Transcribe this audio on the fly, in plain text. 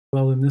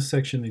Well, in this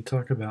section, they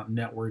talk about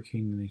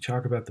networking and they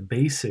talk about the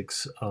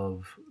basics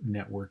of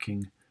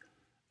networking.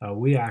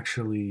 We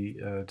actually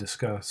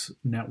discuss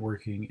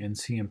networking in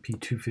CMP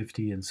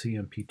 250 and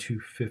CMP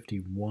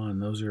 251.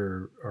 Those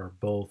are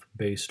both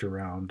based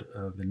around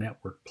the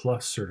Network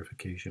Plus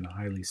certification, a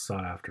highly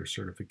sought after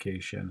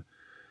certification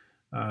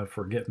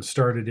for getting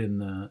started in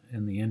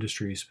the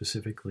industry,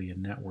 specifically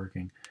in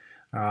networking.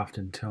 I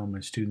often tell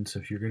my students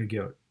if you're going to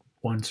get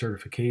one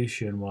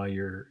certification while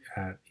you're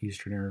at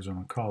Eastern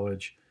Arizona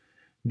College,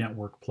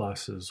 Network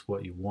Plus is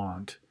what you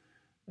want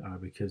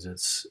because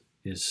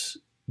is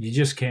you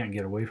just can't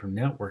get away from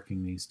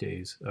networking these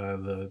days.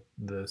 The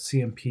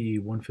CMP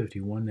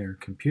 151 there,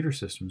 computer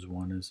systems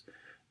one, is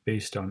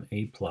based on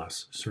A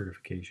plus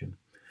certification.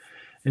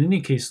 In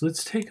any case,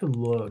 let's take a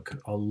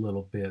look a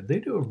little bit. They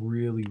do a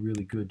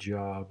really good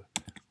job,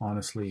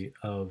 honestly,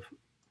 of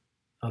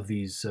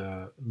these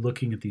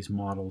looking at these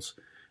models,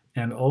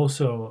 and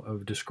also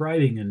of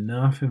describing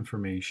enough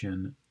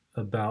information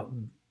about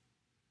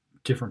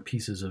different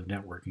pieces of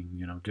networking,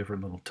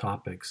 different little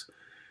topics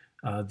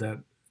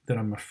that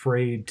I'm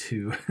afraid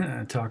to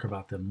talk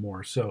about them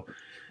more. So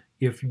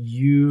if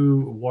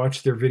you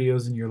watch their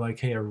videos and you're like,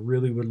 hey, I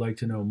really would like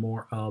to know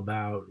more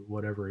about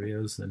whatever it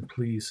is, then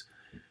please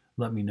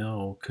let me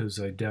know, because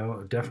I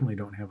definitely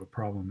don't have a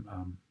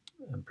problem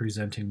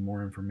presenting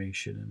more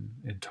information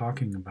and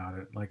talking about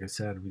it. Like I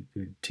said,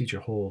 we teach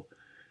a whole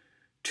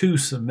 2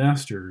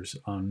 semesters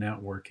on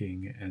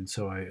networking, and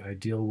so I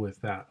deal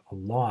with that a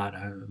lot.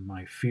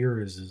 My fear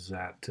is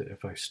that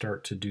if I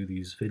start to do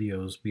these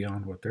videos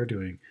beyond what they're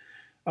doing,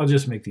 I'll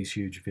just make these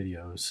huge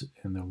videos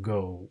and they'll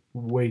go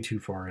way too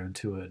far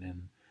into it,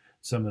 and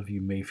some of you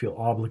may feel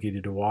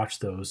obligated to watch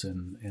those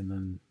and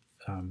then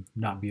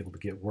not be able to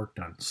get work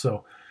done.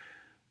 So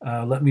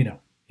let me know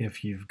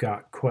if you've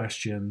got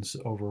questions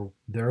over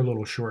their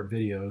little short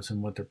videos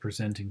and what they're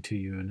presenting to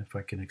you, and if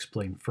I can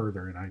explain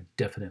further, and I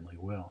definitely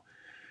will.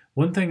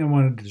 One thing I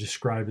wanted to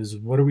describe is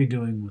what are we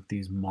doing with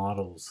these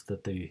models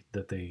that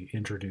they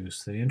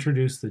introduce. They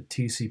introduce the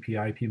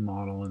TCP/IP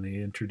model and they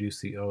introduce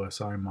the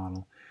OSI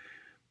model,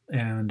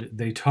 and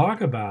they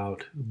talk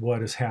about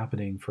what is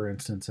happening, for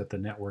instance, at the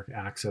network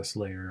access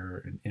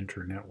layer and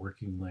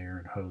internetworking layer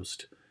and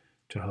host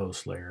to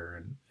host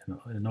layer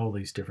and all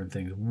these different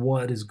things.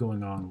 What is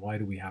going on? Why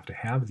do we have to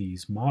have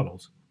these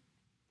models?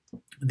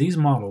 These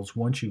models,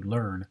 once you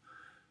learn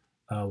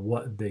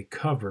what they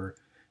cover,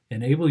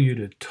 enable you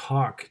to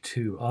talk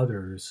to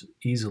others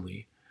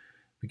easily,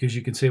 because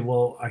you can say,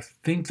 well, I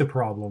think the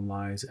problem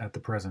lies at the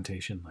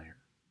presentation layer.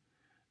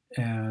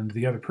 And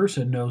the other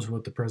person knows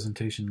what the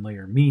presentation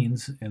layer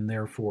means, and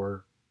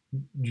therefore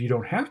you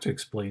don't have to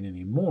explain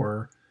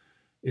anymore.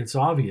 It's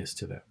obvious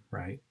to them,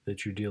 right,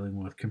 that you're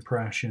dealing with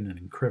compression and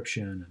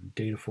encryption and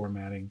data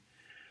formatting.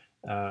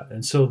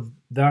 And so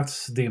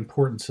that's the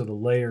importance of the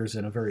layers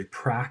in a very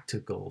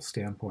practical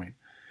standpoint.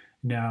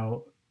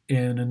 Now,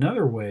 in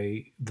another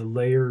way, the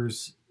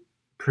layers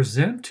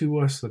present to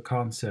us the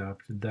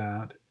concept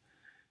that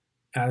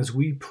as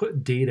we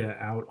put data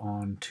out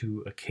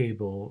onto a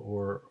cable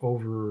or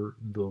over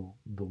the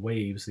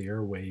waves, the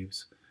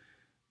airwaves,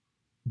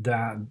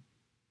 that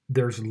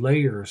there's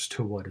layers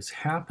to what is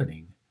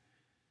happening.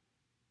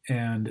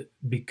 And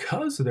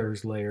because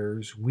there's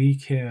layers, we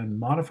can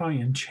modify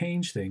and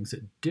change things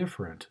at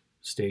different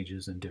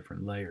stages and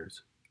different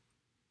layers.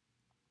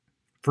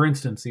 For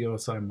instance, the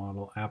OSI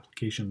model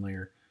application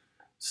layer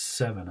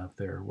 7 up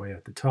there, way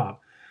at the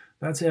top,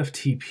 that's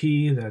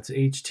FTP, that's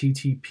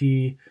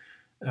HTTP.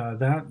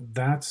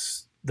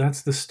 That's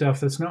the stuff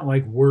that's not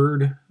like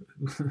Word,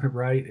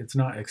 right? It's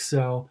not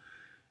Excel.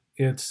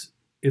 It's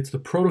the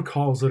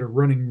protocols that are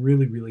running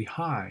really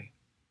high.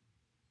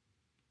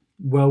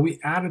 Well, we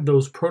added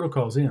those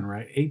protocols in,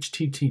 right?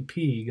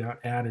 HTTP got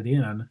added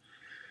in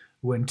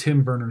when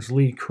Tim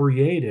Berners-Lee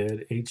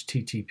created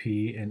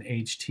HTTP and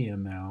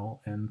HTML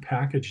and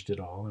packaged it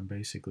all and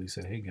basically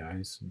said, hey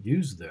guys,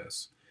 use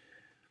this.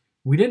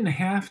 We didn't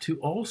have to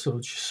also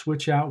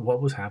switch out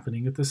what was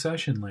happening at the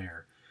session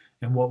layer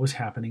and what was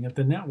happening at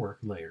the network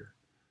layer.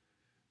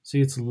 See,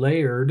 it's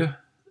layered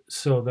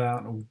so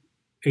that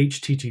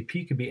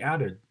HTTP can be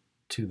added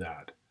to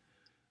that.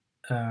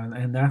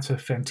 And that's a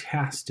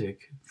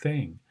fantastic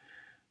thing.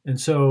 And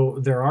so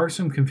there are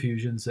some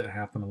confusions that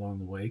happen along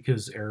the way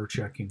because error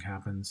checking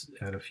happens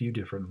at a few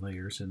different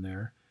layers in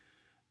there.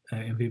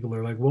 And people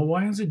are like, well,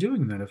 why is it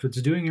doing that? If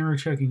it's doing error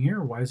checking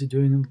here, why is it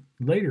doing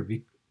it later?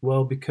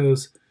 Well,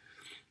 because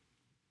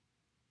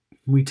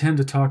we tend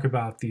to talk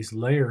about these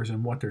layers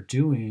and what they're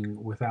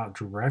doing without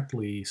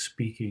directly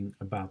speaking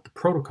about the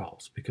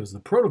protocols, because the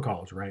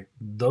protocols, right,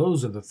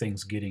 those are the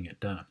things getting it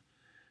done.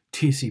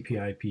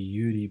 TCP/IP,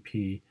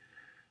 UDP,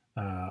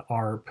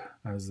 ARP,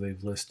 as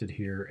they've listed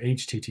here,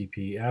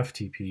 HTTP,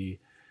 FTP,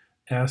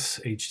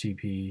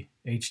 SHTTP,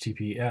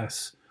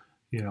 HTTPS,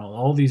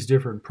 all these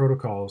different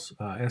protocols,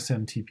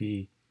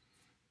 SMTP,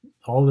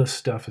 all this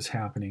stuff is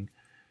happening.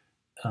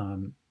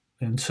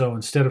 And so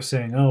instead of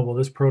saying, oh, well,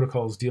 this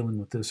protocol is dealing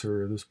with this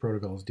or this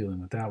protocol is dealing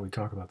with that, we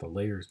talk about the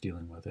layers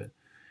dealing with it.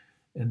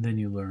 And then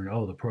you learn,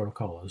 oh, the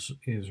protocol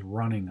is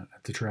running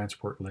at the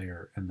transport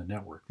layer and the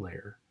network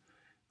layer.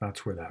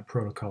 That's where that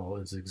protocol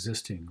is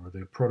existing, or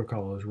the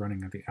protocol is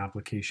running at the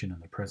application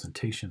and the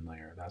presentation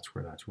layer. That's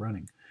where that's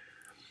running.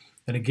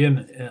 And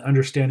again,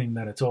 understanding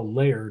that it's all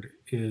layered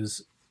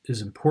is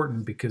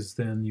important, because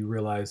then you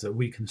realize that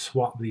we can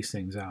swap these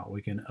things out.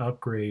 We can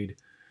upgrade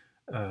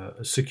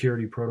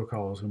security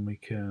protocols, and we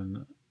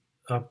can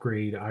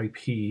upgrade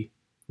IP,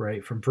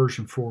 right, from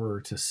version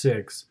 4 to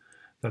 6.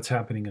 That's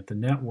happening at the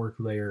network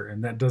layer,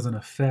 and that doesn't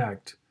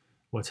affect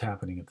what's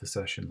happening at the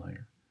session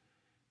layer.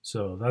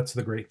 So that's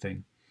the great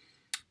thing.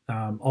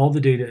 All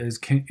the data is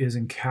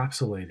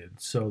encapsulated.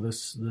 So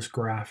this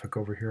graphic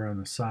over here on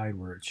the side,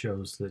 where it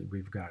shows that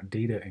we've got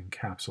data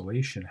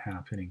encapsulation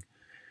happening,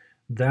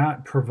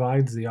 that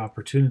provides the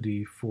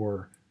opportunity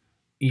for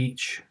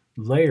each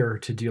layer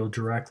to deal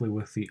directly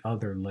with the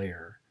other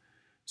layer.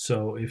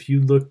 So if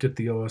you looked at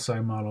the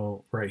OSI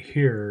model right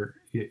here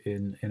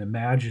and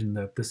imagine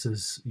that this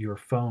is your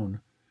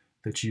phone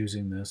that's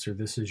using this, or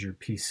this is your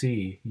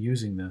PC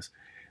using this,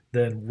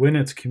 then when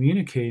it's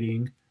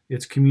communicating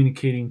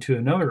to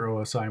another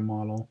OSI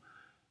model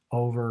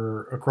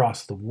over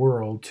across the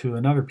world to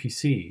another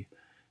PC.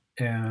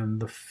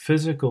 And the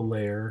physical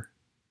layer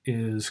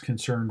is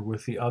concerned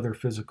with the other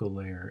physical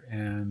layer,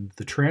 and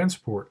the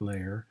transport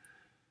layer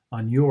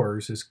on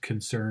yours is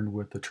concerned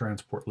with the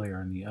transport layer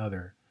on the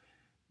other.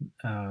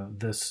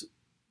 This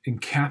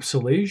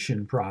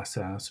encapsulation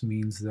process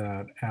means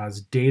that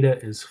as data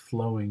is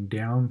flowing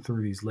down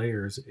through these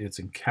layers, it's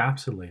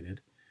encapsulated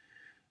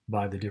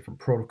by the different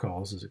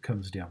protocols as it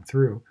comes down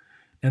through.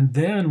 And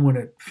then when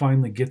it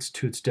finally gets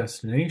to its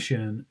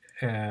destination,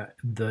 the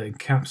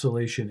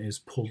encapsulation is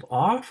pulled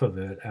off of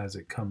it as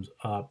it comes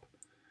up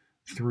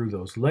through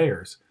those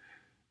layers.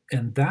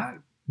 And that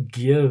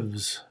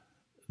gives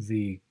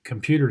the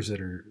computers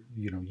that are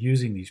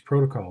using these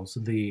protocols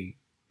the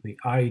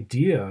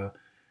idea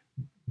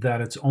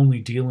that it's only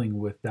dealing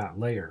with that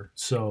layer.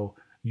 So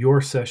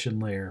your session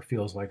layer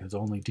feels like it's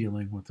only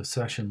dealing with the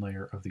session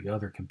layer of the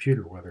other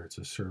computer, whether it's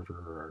a server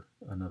or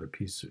another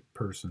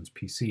person's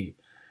PC.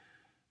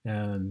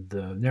 And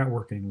the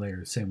networking layer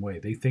the same way.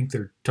 They think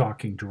they're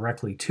talking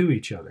directly to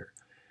each other.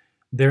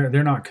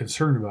 They're not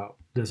concerned about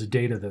this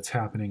data that's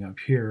happening up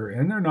here,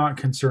 and they're not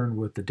concerned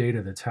with the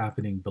data that's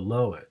happening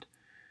below it.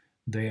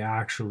 They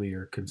actually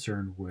are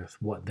concerned with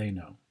what they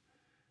know.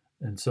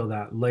 And so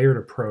that layered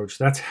approach,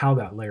 that's how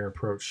that layer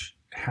approach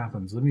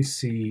happens. Let me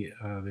see,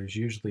 there's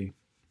usually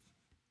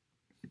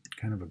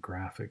kind of a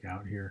graphic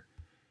out here.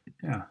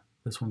 Yeah,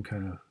 this one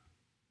kind of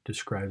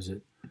describes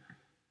it.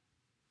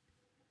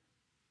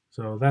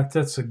 So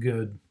that's a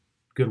good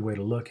way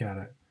to look at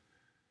it.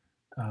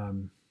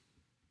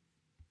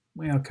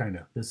 Well, kind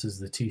of. This is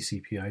the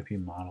TCP/IP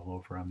model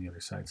over on the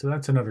other side. So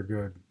that's another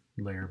good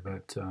layer,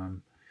 but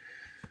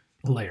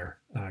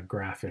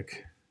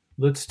graphic.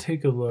 Let's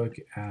take a look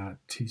at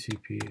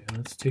TCP, and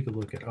let's take a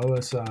look at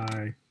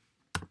OSI.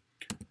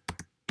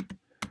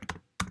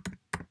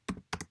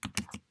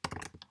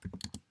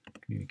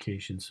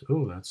 Communications.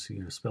 Oh, that's,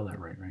 you gotta spell that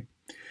right?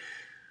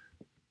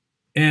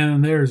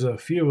 And there's a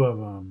few of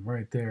them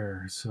right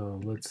there. So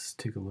let's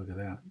take a look at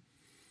that.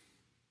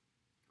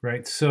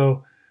 Right.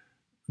 So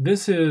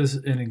this is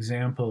an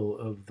example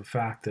of the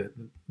fact that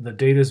the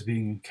data is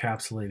being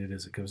encapsulated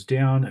as it goes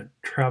down, it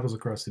travels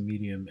across the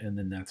medium, and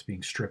then that's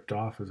being stripped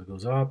off as it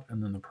goes up,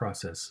 and then the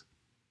process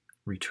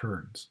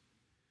returns.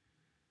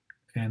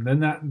 And then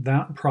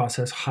that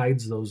process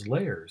hides those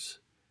layers.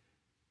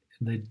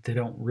 They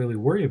don't really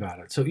worry about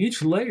it. So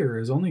each layer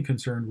is only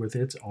concerned with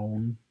its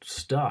own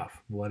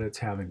stuff, what it's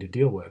having to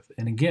deal with.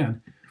 And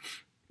again,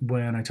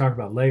 when I talk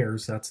about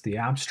layers, that's the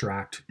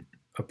abstract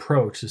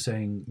approach to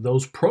saying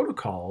those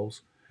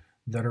protocols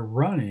that are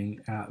running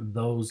at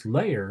those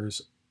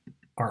layers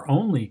are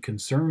only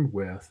concerned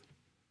with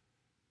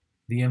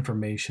the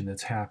information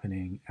that's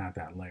happening at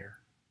that layer.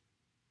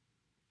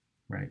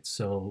 Right?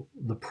 So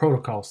the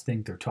protocols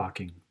think they're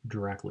talking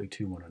directly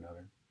to one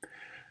another.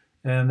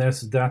 And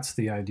that's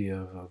the idea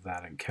of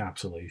that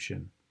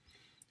encapsulation.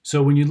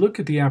 So when you look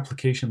at the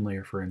application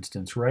layer, for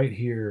instance, right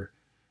here,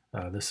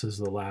 this is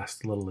the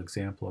last little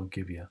example I'll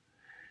give you.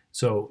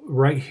 So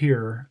right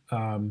here,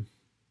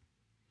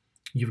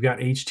 you've got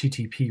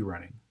HTTP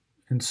running.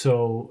 And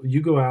so you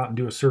go out and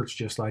do a search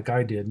just like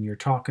I did, and you're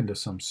talking to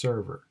some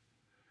server.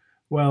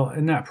 Well,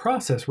 in that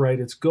process, right,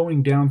 it's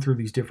going down through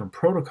these different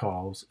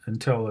protocols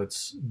until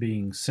it's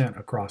being sent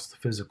across the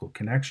physical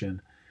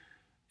connection.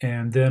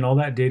 And then all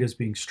that data is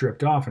being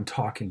stripped off and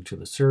talking to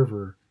the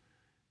server.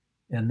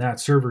 And that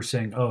server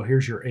saying, oh,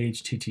 here's your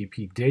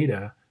HTTP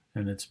data,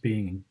 and it's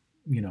being,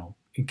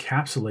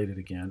 encapsulated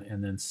again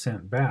and then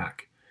sent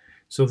back.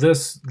 So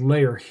this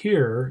layer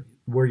here,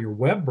 where your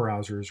web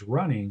browser is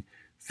running,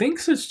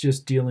 thinks it's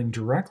just dealing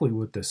directly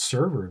with the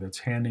server that's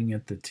handing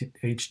it the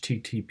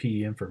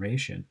HTTP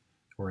information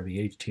or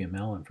the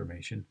HTML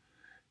information.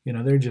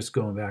 They're just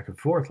going back and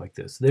forth like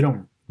this. They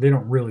don't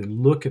really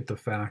look at the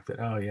fact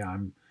that, oh yeah,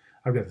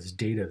 I've got this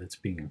data that's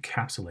being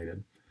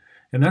encapsulated.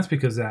 And that's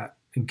because that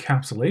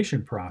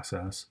encapsulation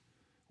process,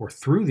 or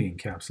through the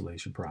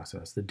encapsulation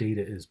process, the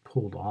data is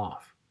pulled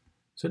off.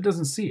 So it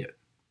doesn't see it,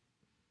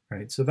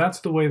 right? So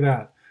that's the way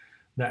that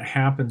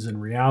happens in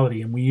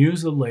reality. And we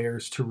use the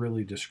layers to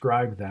really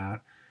describe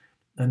that.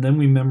 And then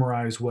we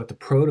memorize what the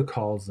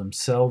protocols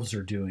themselves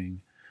are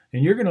doing.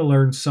 And you're going to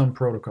learn some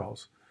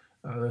protocols.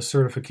 The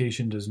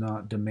certification does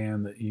not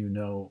demand that you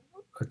know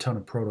a ton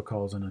of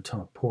protocols and a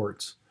ton of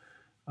ports,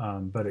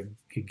 but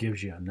it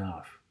gives you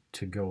enough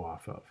to go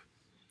off of.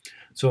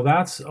 So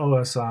that's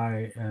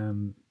OSI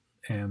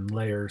and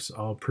layers.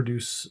 I'll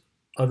produce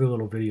other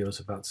little videos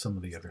about some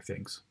of the other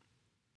things.